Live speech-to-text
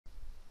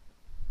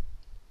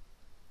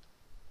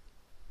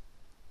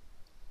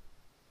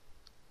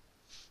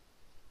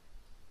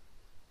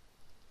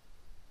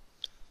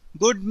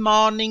Good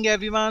morning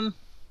everyone.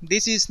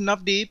 This is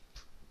Navdeep.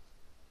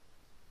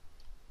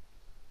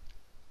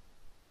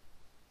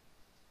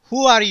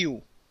 Who are you?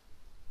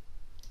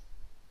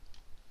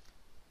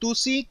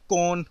 ਤੁਸੀਂ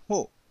ਕੌਣ ਹੋ?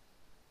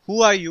 Who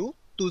are you?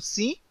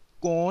 ਤੁਸੀਂ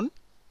ਕੌਣ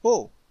ਹੋ?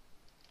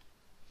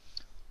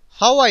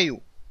 How are you?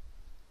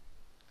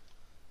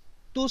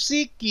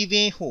 ਤੁਸੀਂ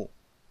ਕਿਵੇਂ ਹੋ?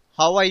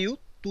 How are you?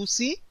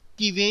 ਤੁਸੀਂ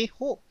ਕਿਵੇਂ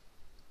ਹੋ?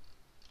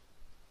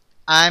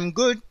 I am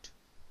good.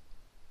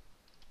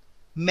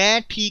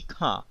 मैं ठीक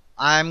ਹਾਂ.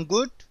 I am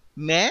good.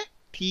 मैं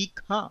ठीक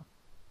ਹਾਂ.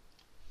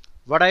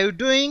 What are you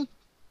doing?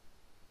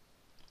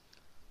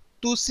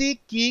 ਤੁਸੀਂ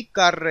ਕੀ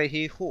ਕਰ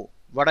ਰਹੇ ਹੋ?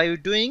 What are you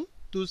doing?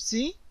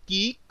 ਤੁਸੀਂ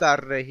ਕੀ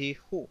ਕਰ ਰਹੇ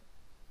ਹੋ?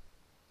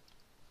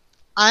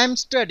 I am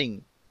studying.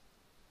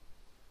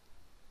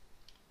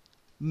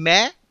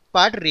 मैं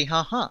पढ़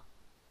रहा ਹਾਂ.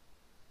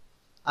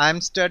 I am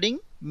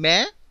studying.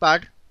 मैं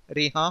पढ़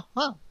रहा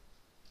ਹਾਂ.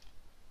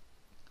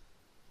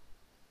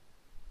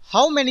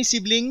 How many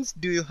siblings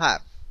do you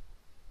have?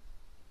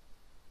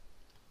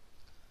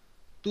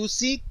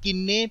 ਤੁਸੀਂ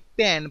ਕਿੰਨੇ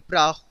ਭੈਣ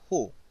ਭਰਾ ਹੋ?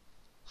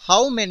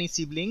 How many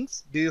siblings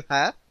do you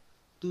have?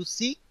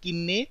 ਤੁਸੀਂ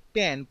ਕਿੰਨੇ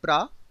ਭੈਣ ਭਰਾ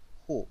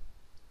ਹੋ?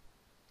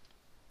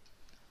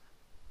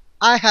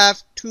 I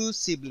have 2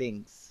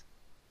 siblings.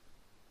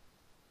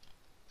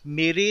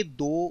 ਮੇਰੇ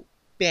ਦੋ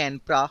ਭੈਣ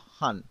ਭਰਾ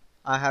ਹਨ.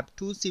 I have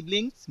 2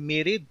 siblings.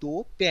 ਮੇਰੇ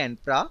ਦੋ ਭੈਣ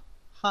ਭਰਾ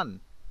ਹਨ.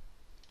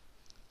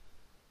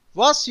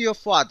 What's your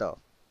father?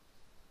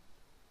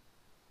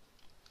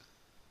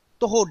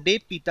 ਤੁਹਾਡੇ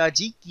ਪਿਤਾ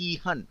ਜੀ ਕੀ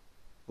ਹਨ?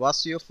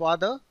 What's your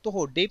father?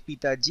 ਤੁਹਾਡੇ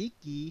ਪਿਤਾ ਜੀ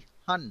ਕੀ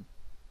ਹਨ?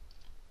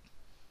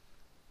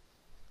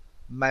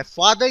 My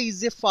father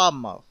is a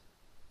farmer.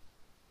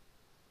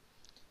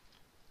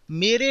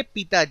 ਮੇਰੇ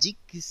ਪਿਤਾ ਜੀ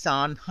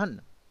ਕਿਸਾਨ ਹਨ.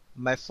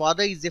 My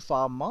father is a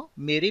farmer.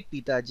 ਮੇਰੇ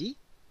ਪਿਤਾ ਜੀ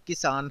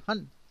ਕਿਸਾਨ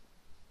ਹਨ.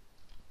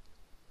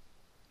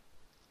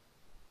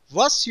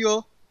 What's your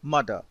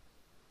mother?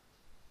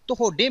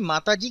 ਤੁਹਾਡੇ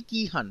ਮਾਤਾ ਜੀ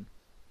ਕੀ ਹਨ?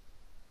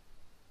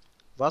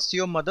 What's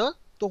your mother?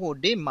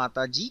 ਤੁਹਾਡੇ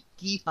ਮਾਤਾ ਜੀ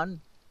ਕੀ ਹਨ?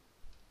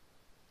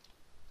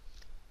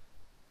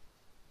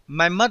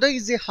 My mother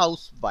is a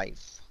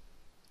housewife.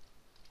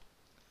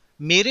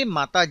 ਮੇਰੇ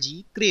ਮਾਤਾ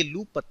ਜੀ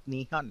ਘਰੇਲੂ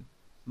ਪਤਨੀ ਹਨ.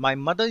 My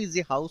mother is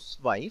a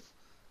housewife.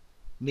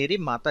 ਮੇਰੇ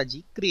ਮਾਤਾ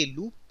ਜੀ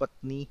ਘਰੇਲੂ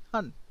ਪਤਨੀ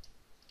ਹਨ.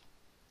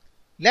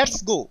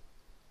 Let's go.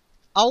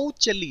 आओ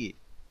चलिए.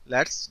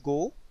 Let's go.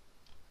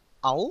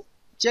 आओ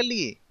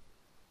चलिए.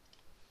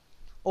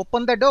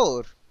 Open the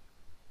door.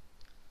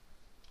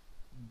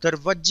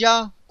 दरवाजा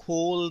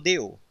खोल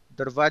दियो.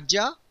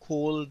 दरवाजा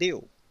खोल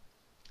दियो.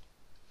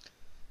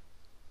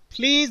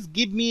 Please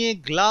give me a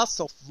glass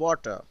of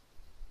water.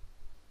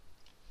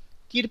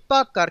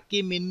 ਕਿਰਪਾ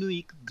ਕਰਕੇ ਮੈਨੂੰ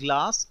ਇੱਕ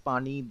ਗਲਾਸ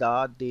ਪਾਣੀ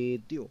ਦਾ ਦੇ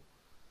ਦਿਓ.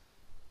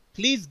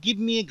 Please give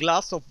me a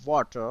glass of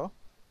water.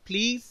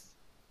 Please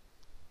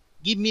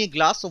give me a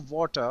glass of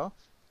water.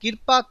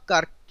 ਕਿਰਪਾ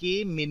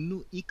ਕਰਕੇ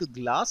ਮੈਨੂੰ ਇੱਕ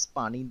ਗਲਾਸ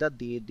ਪਾਣੀ ਦਾ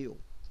ਦੇ ਦਿਓ.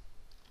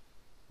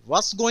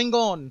 What's going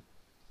on?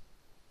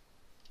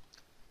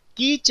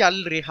 ਕੀ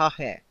ਚੱਲ ਰਿਹਾ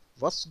ਹੈ?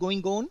 What's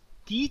going on?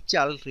 ਕੀ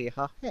ਚੱਲ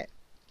ਰਿਹਾ ਹੈ?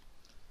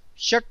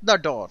 Shut the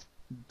door.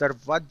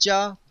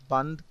 ਦਰਵਾਜ਼ਾ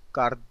ਬੰਦ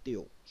ਕਰ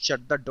ਦਿਓ.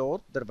 Shut the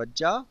door.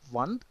 ਦਰਵਾਜ਼ਾ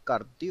ਬੰਦ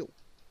ਕਰ ਦਿਓ.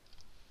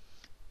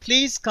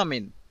 Please come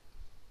in.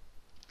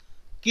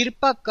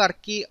 ਕਿਰਪਾ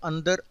ਕਰਕੇ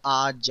ਅੰਦਰ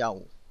ਆ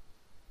ਜਾਓ.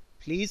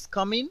 Please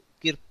come in.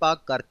 ਕਿਰਪਾ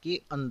ਕਰਕੇ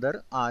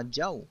ਅੰਦਰ ਆ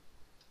ਜਾਓ.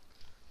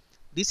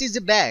 This is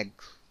a bag.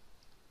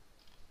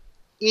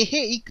 ਇਹ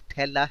ਇੱਕ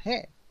ਥੈਲਾ ਹੈ.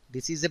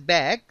 This is a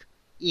bag.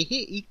 ਇਹ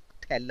ਇੱਕ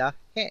ਥੈਲਾ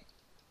ਹੈ.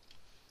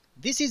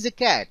 This is a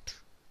cat.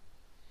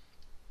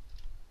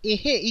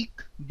 ਇਹ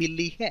ਇੱਕ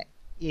ਬਿੱਲੀ ਹੈ.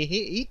 ਇਹ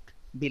ਇੱਕ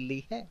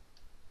ਬਿੱਲੀ ਹੈ.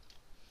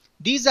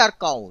 These are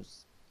cows.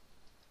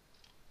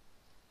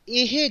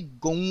 ਇਹ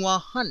ਗਊਆਂ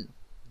ਹਨ.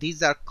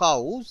 These are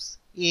cows.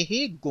 ਇਹ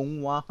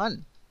ਗਊਆਂ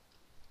ਹਨ.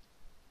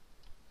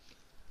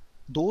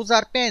 Those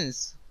are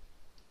pens.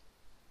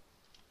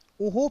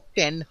 ਉਹ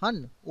ਪੈਨ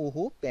ਹਨ.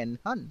 ਉਹ ਪੈਨ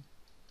ਹਨ.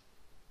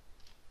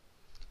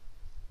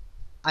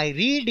 I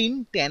read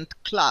in 10th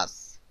class.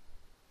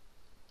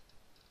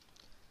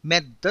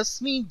 ਮੈਂ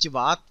 10ਵੀਂ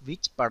ਜਮਾਤ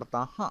ਵਿੱਚ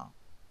ਪੜ੍ਹਦਾ ਹਾਂ.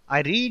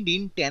 I read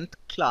in 10th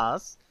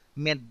class.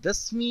 ਮੈਂ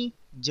 10ਵੀਂ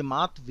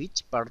ਜਮਾਤ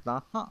ਵਿੱਚ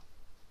ਪੜ੍ਹਦਾ ਹਾਂ.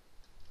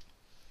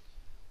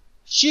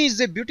 She is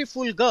a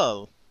beautiful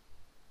girl.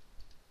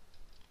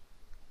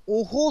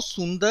 ਉਹ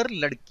ਸੁੰਦਰ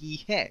ਲੜਕੀ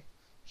ਹੈ.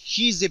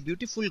 She is a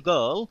beautiful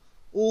girl.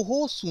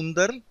 ਉਹ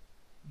ਸੁੰਦਰ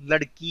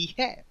ਲੜਕੀ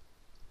ਹੈ.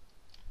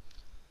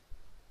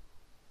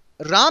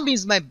 Ram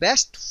is my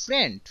best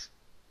friend.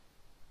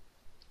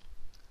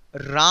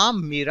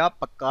 Ram मेरा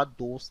पक्का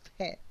दोस्त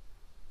है.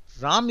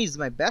 Ram is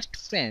my best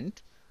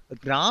friend.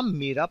 Ram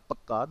मेरा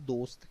पक्का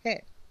दोस्त है.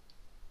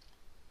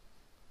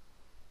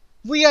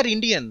 We are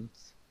Indians.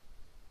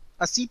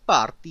 ਅਸੀਂ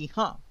ਭਾਰਤੀ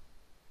ਹਾਂ.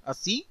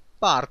 ਅਸੀਂ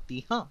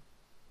ਭਾਰਤੀ ਹਾਂ.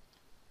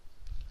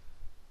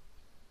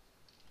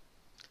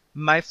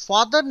 My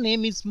father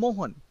name is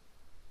Mohan.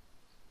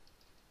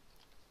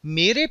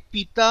 ਮੇਰੇ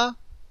ਪਿਤਾ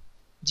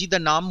ਜੀ ਦਾ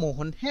ਨਾਮ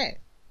ਮੋਹਨ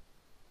ਹੈ.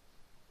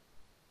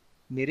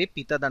 ਮੇਰੇ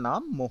ਪਿਤਾ ਦਾ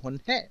ਨਾਮ ਮੋਹਨ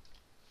ਹੈ.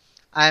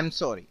 I am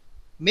sorry.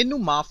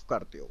 ਮੈਨੂੰ ਮਾਫ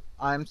ਕਰ ਦਿਓ.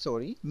 I am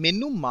sorry.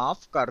 ਮੈਨੂੰ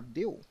ਮਾਫ ਕਰ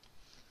ਦਿਓ.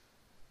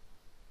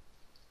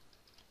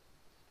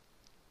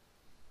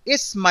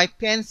 It's my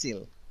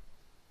pencil.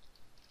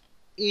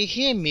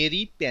 ਇਹ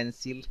ਮੇਰੀ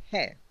ਪੈਨਸਿਲ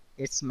ਹੈ।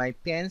 It's my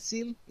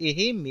pencil.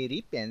 ਇਹ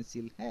ਮੇਰੀ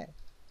ਪੈਨਸਿਲ ਹੈ।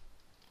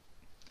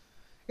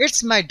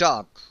 It's my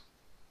dog.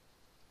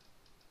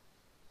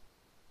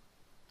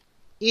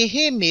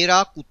 ਇਹ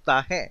ਮੇਰਾ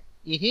ਕੁੱਤਾ ਹੈ।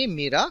 ਇਹ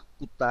ਮੇਰਾ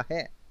ਕੁੱਤਾ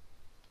ਹੈ।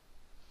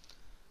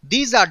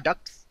 These are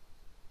ducks.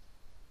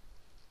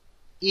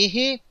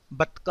 ਇਹ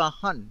ਬੱਤਕਾਂ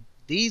ਹਨ।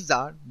 These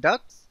are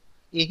ducks.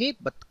 ਇਹ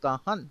ਬੱਤਕਾਂ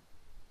ਹਨ।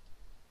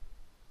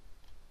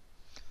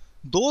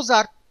 Those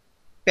are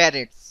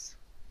parrots.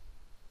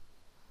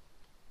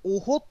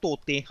 ਉਹ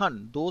ਤੋਤੇ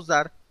ਹਨ। Those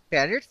are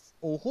parrots.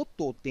 ਉਹ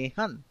ਤੋਤੇ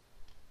ਹਨ।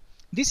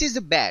 This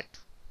is a bat.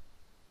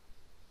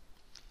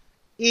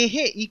 ਇਹ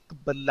ਇੱਕ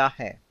ਬੱਲਾ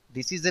ਹੈ।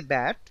 This is a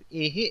bat.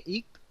 ਇਹ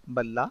ਇੱਕ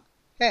ਬੱਲਾ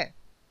ਹੈ।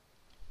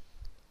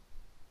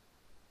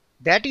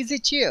 That is a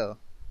chair.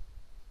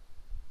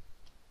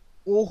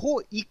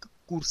 ਉਹ ਇੱਕ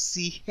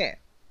ਕੁਰਸੀ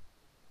ਹੈ।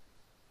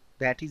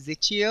 That is a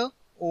chair.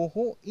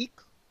 ਉਹ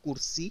ਇੱਕ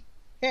ਕੁਰਸੀ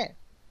ਹੈ।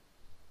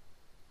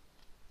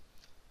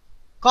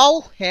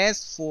 Cow has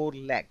 4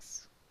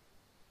 legs.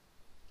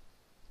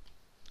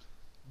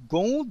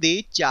 ਗਊ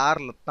ਦੇ 4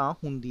 ਲੱਤਾਂ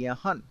ਹੁੰਦੀਆਂ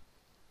ਹਨ।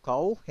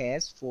 Cow has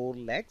 4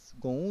 legs.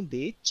 ਗਊ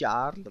ਦੇ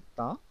 4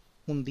 ਲੱਤਾਂ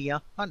ਹੁੰਦੀਆਂ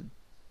ਹਨ।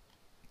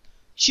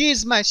 She is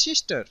my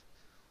sister.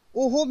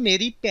 ਉਹ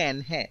ਮੇਰੀ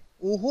ਭੈਣ ਹੈ।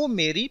 ਉਹ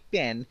ਮੇਰੀ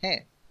ਭੈਣ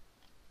ਹੈ।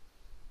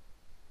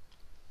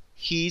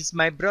 He is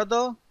my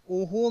brother.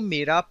 ਉਹ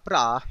ਮੇਰਾ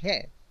ਭਰਾ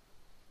ਹੈ।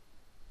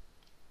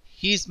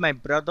 He is my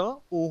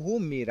brother. ਉਹ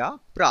ਮੇਰਾ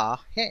ਭਰਾ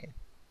ਹੈ।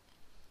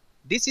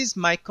 This is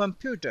my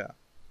computer.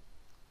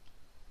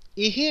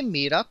 ਇਹ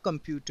ਮੇਰਾ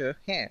ਕੰਪਿਊਟਰ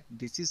ਹੈ।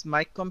 This is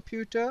my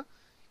computer.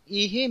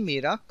 ਇਹ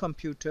ਮੇਰਾ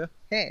ਕੰਪਿਊਟਰ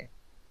ਹੈ।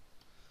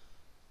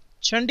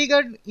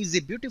 Chandigarh is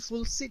a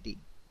beautiful city.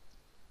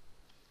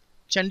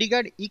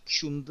 Chandigarh ਇੱਕ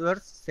ਸੁੰਦਰ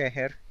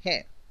ਸ਼ਹਿਰ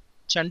ਹੈ।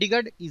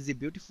 Chandigarh is a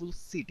beautiful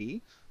city.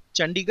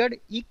 Chandigarh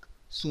ਇੱਕ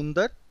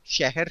ਸੁੰਦਰ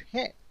ਸ਼ਹਿਰ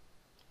ਹੈ।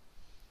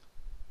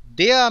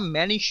 There are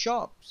many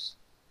shops.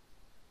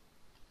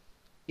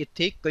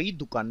 ਇੱਥੇ ਕਈ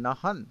ਦੁਕਾਨਾਂ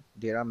ਹਨ।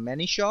 There are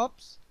many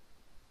shops.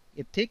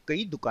 ਇੱਥੇ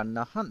ਕਈ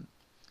ਦੁਕਾਨਾਂ ਹਨ।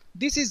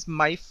 This is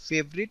my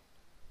favorite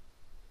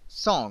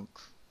song.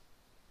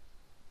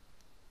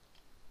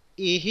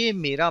 ਇਹ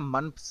ਮੇਰਾ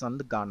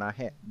ਮਨਪਸੰਦ ਗਾਣਾ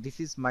ਹੈ।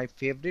 This is my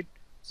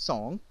favorite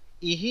song.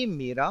 ਇਹ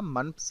ਮੇਰਾ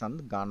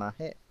ਮਨਪਸੰਦ ਗਾਣਾ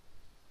ਹੈ।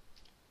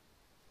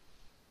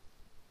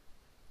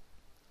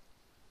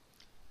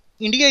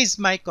 India is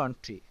my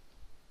country.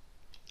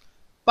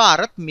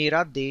 Bharat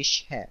ਮੇਰਾ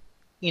ਦੇਸ਼ ਹੈ।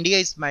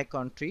 India is my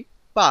country.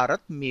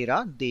 Bharat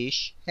ਮੇਰਾ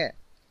ਦੇਸ਼ ਹੈ।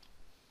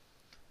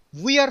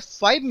 We are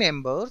 5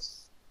 members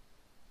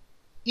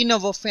in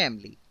our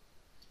family.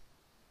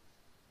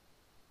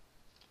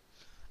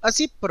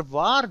 ਅਸੀਂ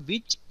ਪਰਿਵਾਰ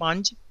ਵਿੱਚ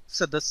 5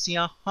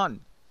 ਸਦੱਸਿਆ ਹਨ।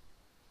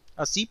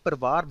 ਅਸੀਂ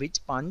ਪਰਿਵਾਰ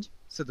ਵਿੱਚ 5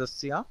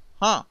 ਸਦੱਸਿਆ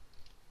ਹਾਂ।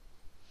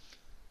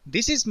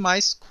 This is my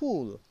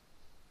school.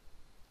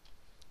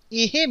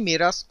 ਇਹ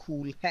ਮੇਰਾ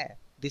ਸਕੂਲ ਹੈ।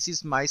 This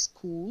is my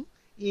school.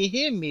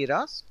 ਇਹ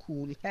ਮੇਰਾ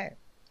ਸਕੂਲ ਹੈ।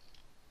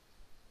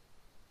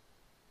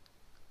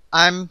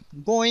 I'm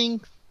going.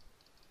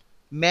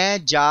 ਮੈਂ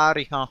ਜਾ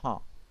ਰਿਹਾ ਹਾਂ।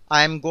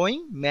 I'm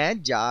going. ਮੈਂ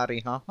ਜਾ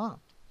ਰਿਹਾ ਹਾਂ।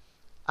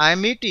 I'm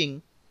eating.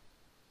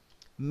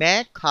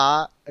 ਮੈਂ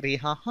ਖਾ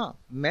ਰਿਹਾ ਹਾਂ।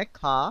 ਮੈਂ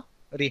ਖਾ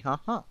ਰਿਹਾ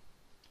ਹਾਂ।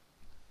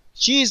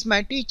 She is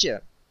my teacher.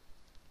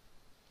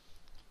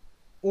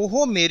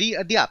 ਉਹ ਮੇਰੀ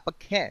ਅਧਿਆਪਕ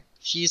ਹੈ।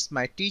 She is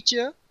my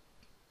teacher.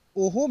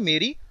 ਉਹ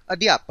ਮੇਰੀ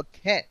ਅਧਿਆਪਕ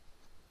ਹੈ।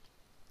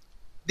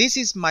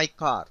 This is my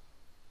car.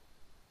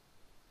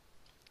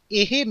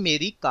 ਇਹ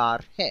ਮੇਰੀ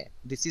ਕਾਰ ਹੈ।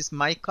 This is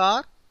my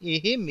car.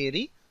 ਇਹ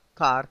ਮੇਰੀ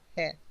ਕਾਰ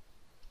ਹੈ।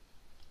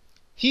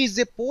 He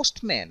is a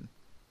postman.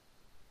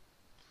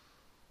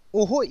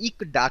 ਉਹ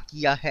ਇੱਕ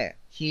ਡਾਕੀਆ ਹੈ।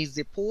 He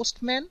is a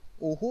postman.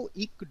 ਉਹ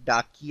ਇੱਕ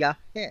ਡਾਕੀਆ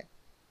ਹੈ।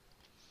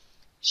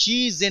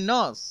 She is a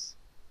nurse.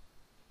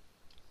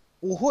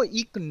 ਉਹ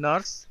ਇੱਕ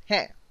ਨਰਸ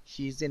ਹੈ।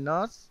 She is a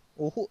nurse.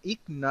 ਉਹ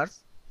ਇੱਕ ਨਰਸ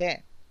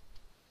ਹੈ।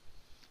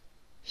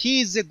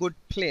 He is a good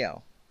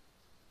player.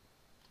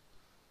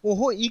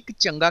 ਉਹ ਇੱਕ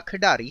ਚੰਗਾ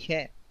ਖਿਡਾਰੀ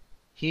ਹੈ।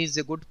 He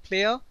is a good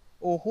player.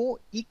 ਉਹ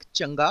ਇੱਕ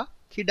ਚੰਗਾ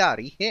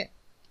ਖਿਡਾਰੀ ਹੈ।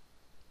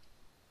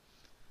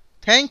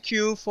 Thank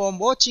you for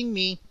watching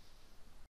me.